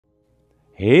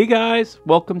Hey guys,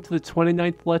 welcome to the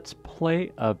 29th Let's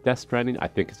Play of Death Stranding. I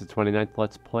think it's the 29th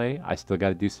Let's Play. I still got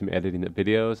to do some editing of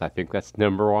videos. I think that's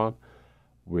number one.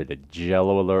 We're the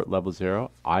Jello Alert Level 0.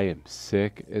 I am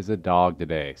sick as a dog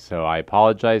today, so I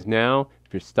apologize now.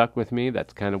 If you're stuck with me,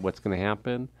 that's kind of what's going to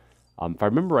happen. If I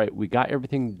remember right, we got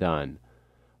everything done.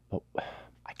 But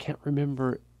I can't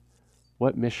remember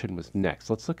what mission was next.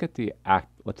 Let's look at the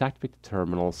let's activate the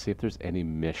terminal, see if there's any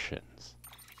missions.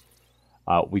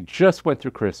 We just went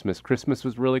through Christmas. Christmas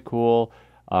was really cool.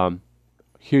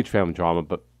 Huge family drama,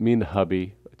 but me and the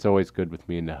hubby, it's always good with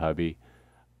me and the hubby.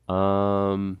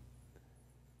 Oh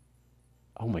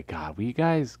my God, will you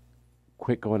guys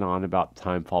quit going on about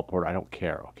Timefall Porter? I don't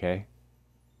care, okay?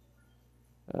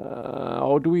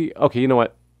 Okay, you know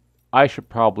what? I should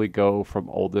probably go from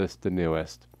oldest to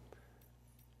newest.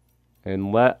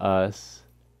 And let us,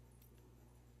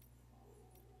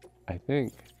 I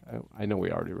think, I know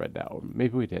we already read that one.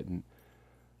 Maybe we didn't.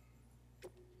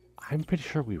 I'm pretty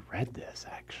sure we read this,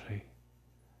 actually.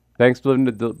 Thanks for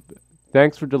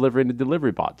delivering the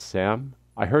delivery bots, Sam.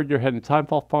 I heard you're heading to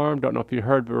Timefall Farm. Don't know if you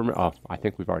heard, but remember. Oh, I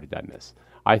think we've already done this.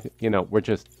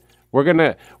 We're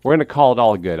gonna call it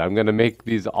all good. I'm gonna make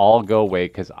these all go away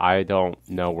because I don't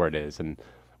know where it is, and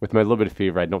with my little bit of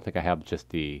fever, I don't think I have just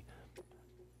the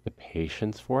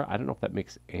patience for it. I don't know if that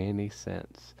makes any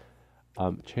sense.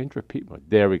 Change repeat mode.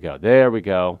 There we go. There we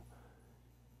go.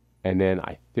 And then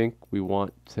I think we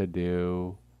want to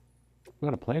do... We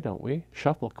want to play, don't we?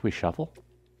 Shuffle. Can we shuffle?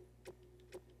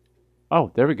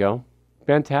 Oh, there we go.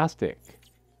 Fantastic.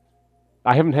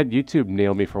 I haven't had YouTube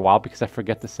nail me for a while because I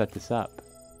forget to set this up.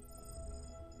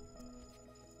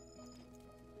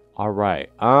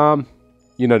 Alright.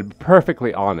 You know, to be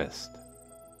perfectly honest,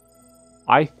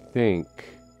 I think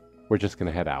we're just going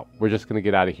to head out. We're just going to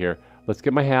get out of here. Let's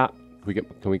get my hat.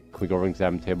 Can we go over and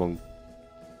examine the table?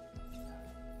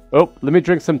 Oh, let me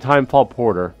drink some Timefall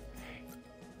Porter.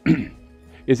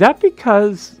 Is that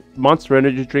because Monster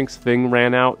Energy Drinks thing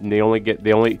ran out and they only get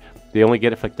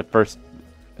it for like the first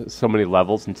so many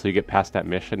levels until you get past that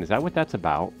mission? Is that what that's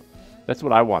about? That's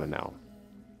what I want to know.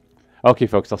 Okay,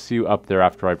 folks, I'll see you up there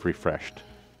after I've refreshed.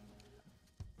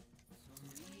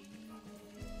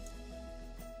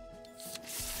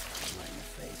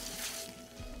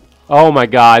 Oh my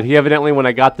God, he evidently, when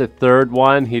I got the third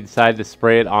one, he decided to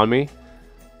spray it on me.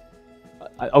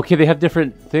 Okay, they have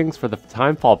different things for the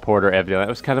Timefall Porter, evidently. That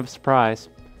was kind of a surprise.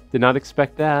 Did not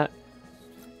expect that.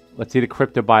 Let's eat a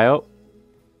cryptobiote.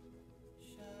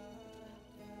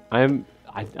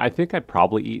 I think I've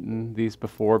probably eaten these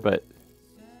before, but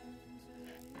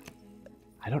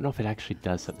I don't know if it actually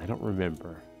does something. I don't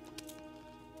remember.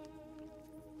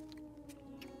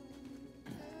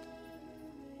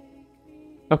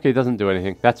 Okay, it doesn't do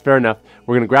anything. That's fair enough.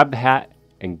 We're going to grab the hat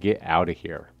and get out of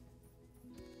here.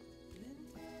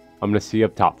 I'm going to see you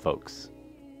up top, folks.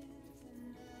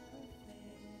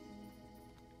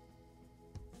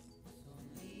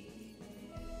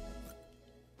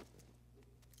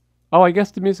 Oh, I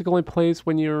guess the music only plays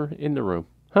when you're in the room.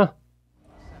 Huh.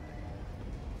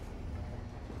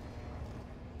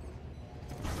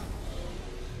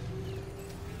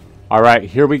 All right,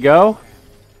 here we go.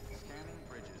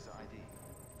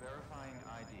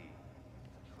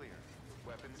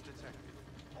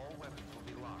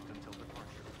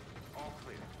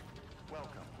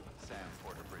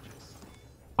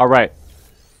 All right.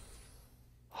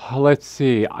 Let's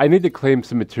see. I need to claim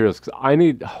some materials because I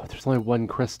need... Oh, there's only one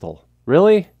crystal.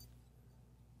 Really?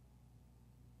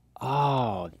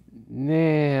 Oh,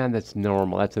 man, that's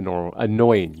normal. That's a normal...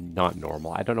 Annoying, not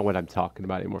normal. I don't know what I'm talking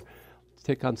about anymore. Let's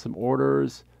take on some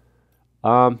orders.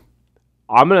 I'm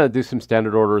going to do some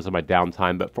standard orders on my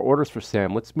downtime, but for orders for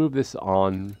Sam, let's move this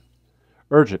on.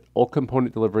 Urgent. Old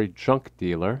component delivery. Junk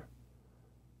dealer.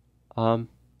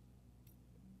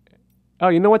 Oh,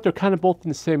 you know what? They're kind of both in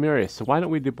the same area, so why don't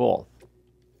we do both?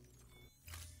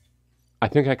 I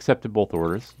think I accepted both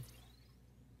orders.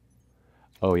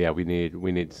 Oh yeah, we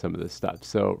need some of this stuff.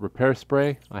 So repair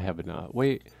spray, I have enough.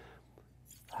 Wait,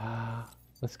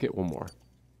 let's get one more.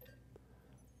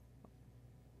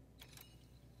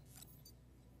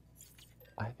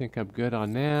 I think I'm good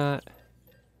on that.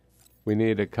 We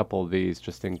need a couple of these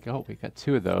just in. Oh, we got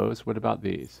two of those. What about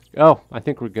these? Oh, I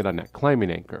think we're good on that. Climbing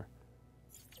anchor.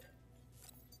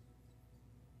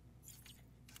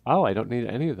 Oh, I don't need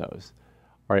any of those.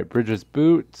 All right, Bridges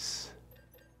boots.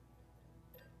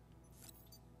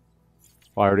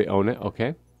 Oh, I already own it.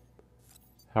 Okay.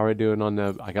 How are we doing on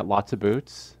the... I got lots of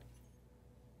boots.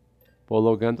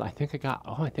 Bolo guns. I think I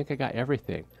got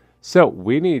everything. So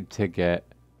we need to get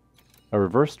a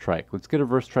reverse trike. Let's get a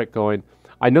reverse trike going.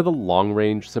 I know the long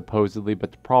range supposedly,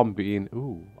 but the problem being,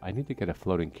 ooh, I need to get a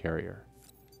floating carrier.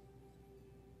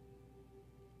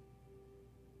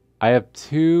 I have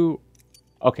 2.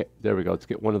 Okay, there we go. Let's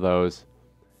get one of those.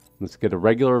 Let's get a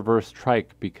regular reverse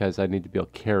trike because I need to be able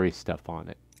to carry stuff on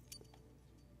it.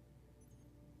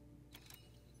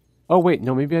 Oh, wait.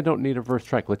 No, maybe I don't need a reverse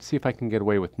trike. Let's see if I can get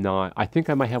away with not. I think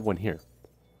I might have one here.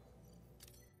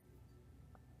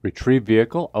 Retrieve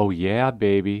vehicle. Oh, yeah,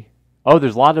 baby. Oh,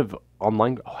 there's a lot of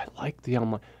online. Oh, I like the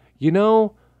online. You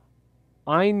know,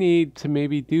 I need to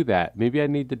maybe do that. Maybe I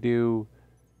need to do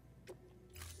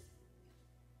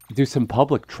some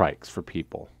public trikes for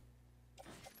people.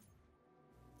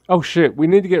 Oh shit, we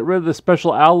need to get rid of the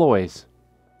special alloys.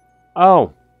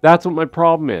 Oh, that's what my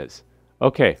problem is.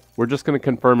 Okay, we're just going to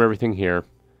confirm everything here.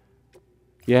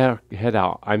 Yeah, head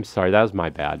out. I'm sorry, that was my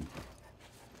bad.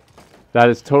 That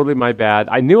is totally my bad.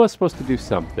 I knew I was supposed to do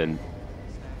something.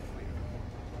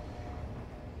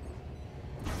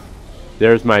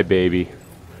 There's my baby.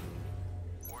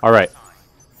 Alright.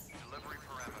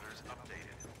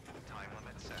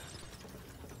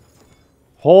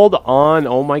 Hold on.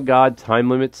 Oh my god, time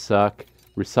limits suck.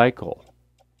 Recycle.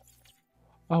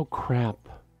 Oh crap.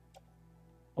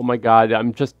 Oh my god,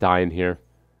 I'm just dying here.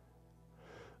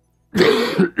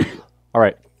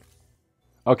 Alright.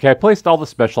 Okay, I placed all the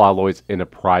special alloys in a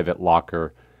private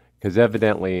locker because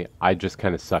evidently I just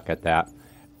kind of suck at that.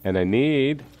 And I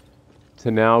need to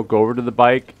now go over to the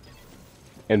bike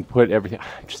and put everything...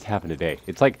 I'm just having a day.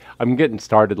 It's like I'm getting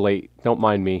started late. Don't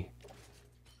mind me.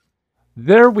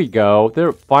 There we go.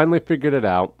 There, finally figured it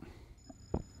out.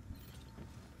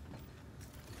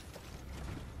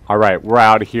 Alright, we're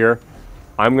out of here.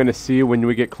 I'm going to see you when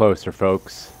we get closer,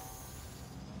 folks.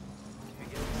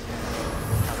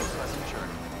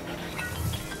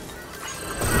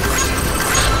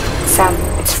 Sam,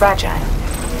 it's fragile.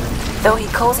 Though he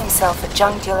calls himself a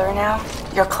junk dealer now,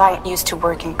 your client used to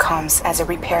work in comms as a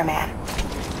repairman.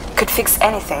 Could fix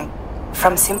anything,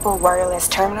 from simple wireless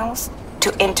terminals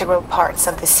to integral parts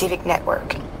of the civic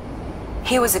network.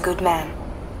 He was a good man,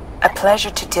 a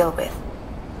pleasure to deal with.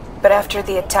 But after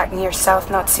the attack near South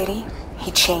Knot City,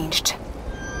 he changed.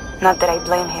 Not that I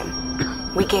blame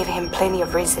him. We gave him plenty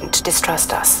of reason to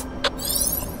distrust us.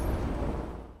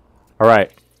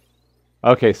 Alright.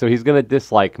 Okay, so he's going to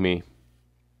dislike me.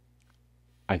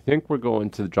 I think we're going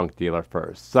to the junk dealer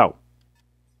first. So.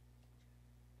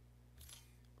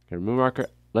 Okay, remove marker.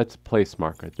 Let's place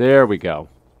marker. There we go.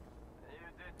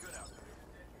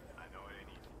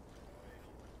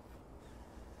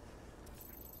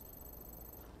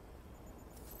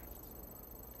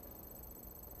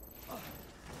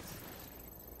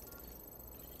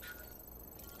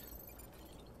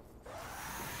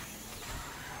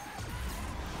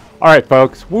 Alright,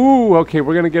 folks. Woo! Okay,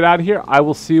 we're going to get out of here. I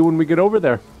will see you when we get over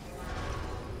there.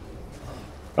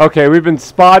 Okay, we've been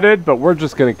spotted, but we're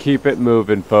just going to keep it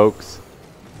moving, folks.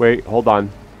 Wait, hold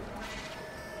on.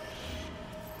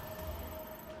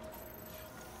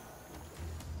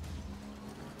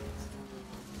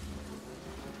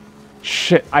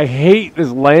 Shit, I hate this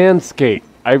landscape.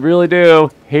 I really do.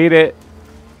 Hate it.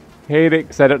 Hate it,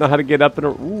 because I don't know how to get up in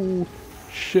a... Ooh,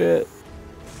 shit.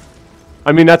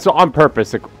 I mean, that's on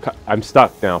purpose. I'm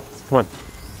stuck now. Come on.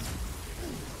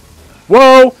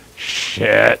 Whoa!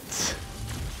 Shit.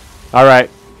 Alright.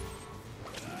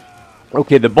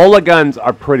 Okay, the bola guns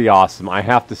are pretty awesome. I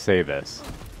have to say this.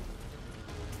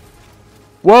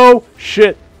 Whoa!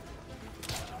 Shit.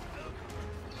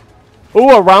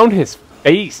 Ooh, around his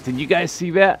face. Did you guys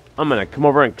see that? I'm gonna come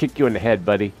over and kick you in the head,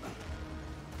 buddy.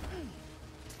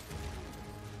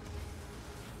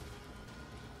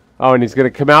 Oh, and he's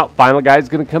going to come out. Final guy's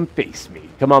going to come face me.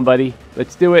 Come on, buddy.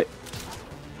 Let's do it.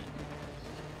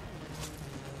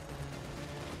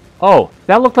 Oh,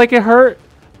 that looked like it hurt.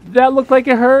 That looked like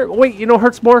it hurt. Wait, you know what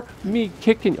hurts more? Me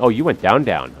kicking. Oh, you went down,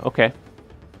 down. Okay.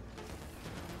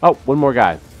 Oh, one more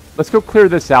guy. Let's go clear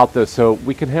this out, though, so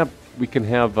we can have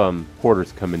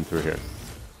porters come in through here.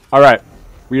 All right.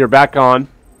 We are back on.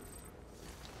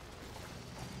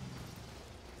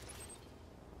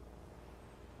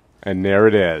 And there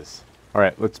it is.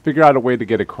 Alright, let's figure out a way to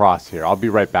get across here. I'll be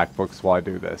right back, folks, while I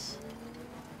do this.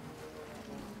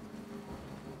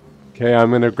 Okay, I'm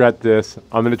going to regret this.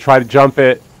 I'm going to try to jump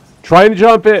it. Trying to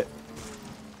jump it!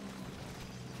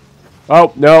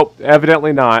 Oh, no,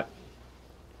 evidently not.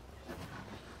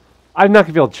 I'm not going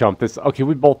to be able to jump this. Okay,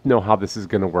 we both know how this is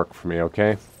going to work for me,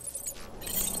 okay?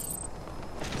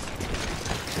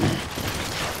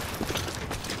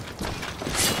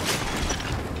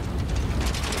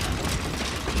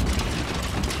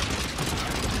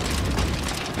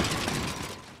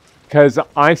 Because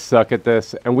I suck at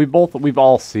this, and we've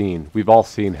all seen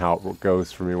how it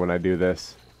goes for me when I do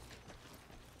this.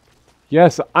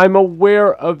 Yes, I'm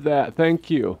aware of that. Thank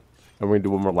you. And we're going to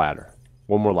do one more ladder.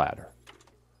 One more ladder.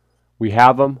 We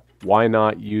have them. Why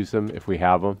not use them if we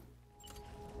have them?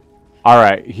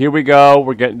 Alright, here we go.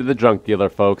 We're getting to the junk dealer,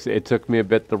 folks. It took me a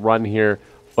bit to run here,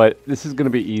 but this is going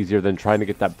to be easier than trying to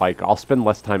get that bike. I spent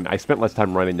less time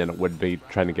running than it would be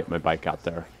trying to get my bike out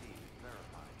there.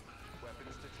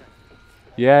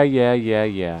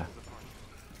 Yeah.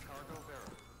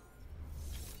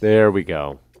 There we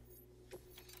go.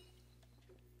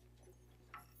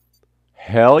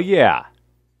 Hell yeah.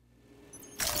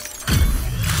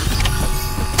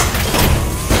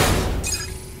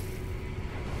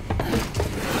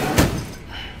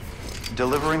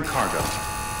 Delivering cargo.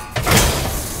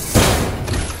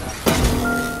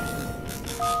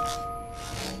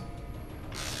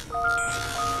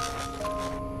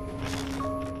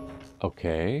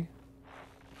 Okay.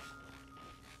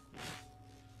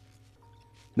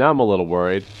 Now I'm a little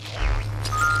worried.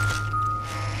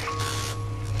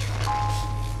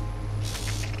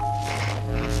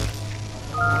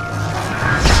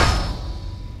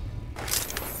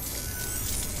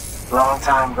 Long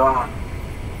time gone,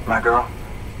 my girl.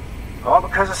 All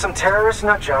because of some terrorist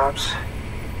nutjobs.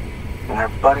 And their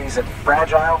buddies at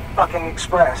Fragile fucking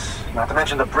Express. Not to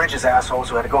mention the Bridges assholes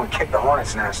who had to go and kick the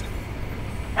hornet's nest.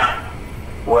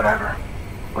 Whatever.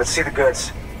 Let's see the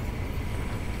goods.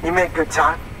 You make good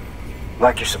time.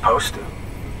 Like you're supposed to.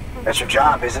 That's your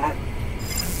job, isn't it?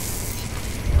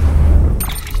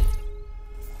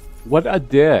 What a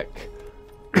dick.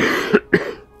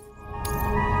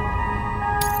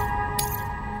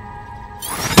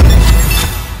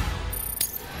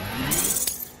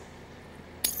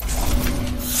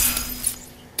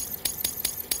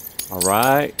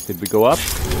 Alright, did we go up?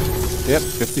 Yep,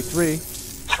 53.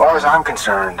 As far as I'm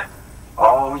concerned,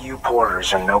 all you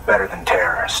porters are no better than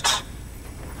terrorists.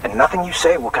 And nothing you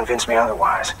say will convince me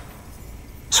otherwise.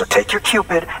 So take your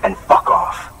Cupid and fuck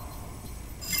off.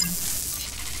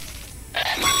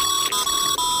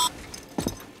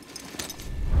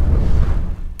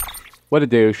 What a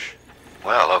douche.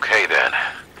 Well, okay then.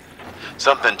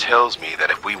 Something tells me that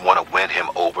if we want to win him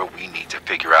over, we need to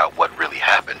figure out what really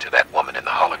happened to that woman in the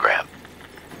hologram.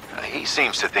 He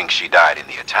seems to think she died in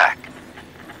the attack.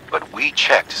 But we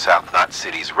checked South Knot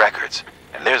City's records,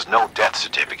 and there's no death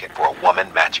certificate for a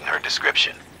woman matching her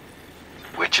description.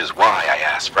 Which is why I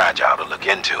asked Fragile to look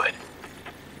into it.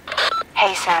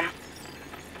 Hey, Sam.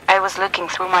 I was looking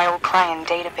through my old client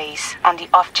database on the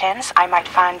off chance I might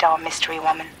find our mystery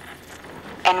woman.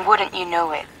 And wouldn't you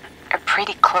know it, a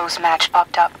pretty close match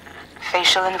popped up,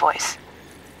 facial and voice.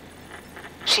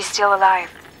 She's still alive.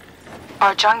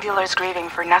 Our junk dealer's grieving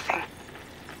for nothing.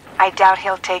 I doubt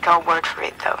he'll take our word for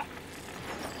it, though.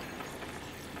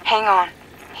 Hang on,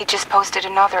 he just posted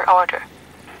another order.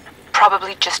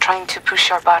 Probably just trying to push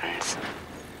our buttons.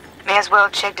 May as well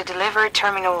check the delivery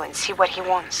terminal and see what he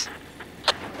wants.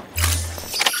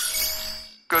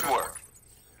 Good work.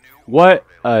 What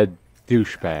a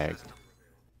douchebag.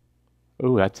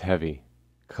 Ooh, that's heavy.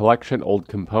 Collection old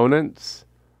components.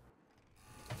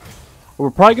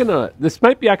 We're probably gonna... This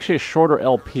might be actually a shorter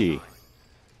LP.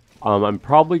 I'm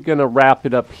probably gonna wrap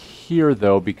it up here,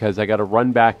 though, because I gotta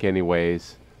run back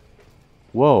anyways.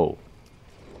 Whoa.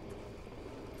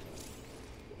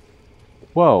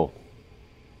 Whoa.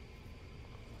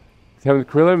 Having the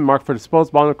curriculum marked for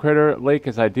disposal on the crater lake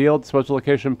is ideal. Disposal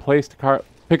location, place the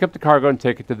pick up the cargo and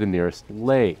take it to the nearest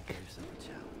lake.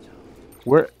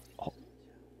 Where...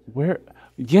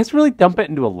 You guys really dump it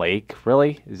into a lake?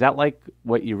 Really? Is that like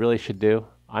what you really should do?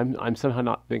 I'm somehow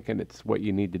not thinking it's what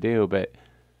you need to do, but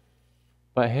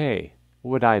hey,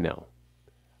 what would I know?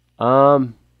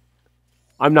 I'm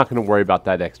not going to worry about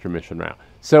that extra mission route.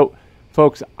 So,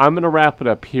 folks, I'm going to wrap it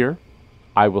up here.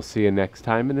 I will see you next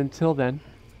time, and until then,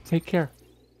 take care.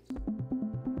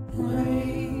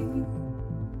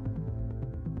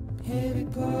 Here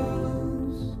it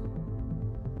goes,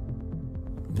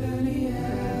 dirty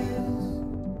eyes,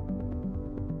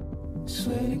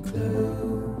 sweaty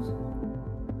clothes,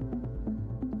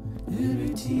 a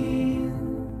routine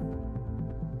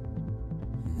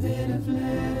that I've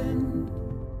learned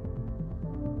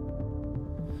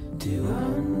to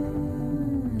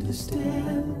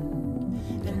understand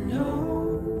and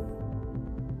know.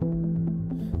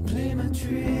 Play my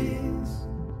tricks,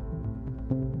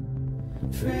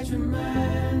 fragile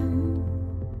mind,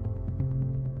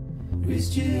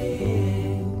 wrist your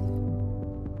head.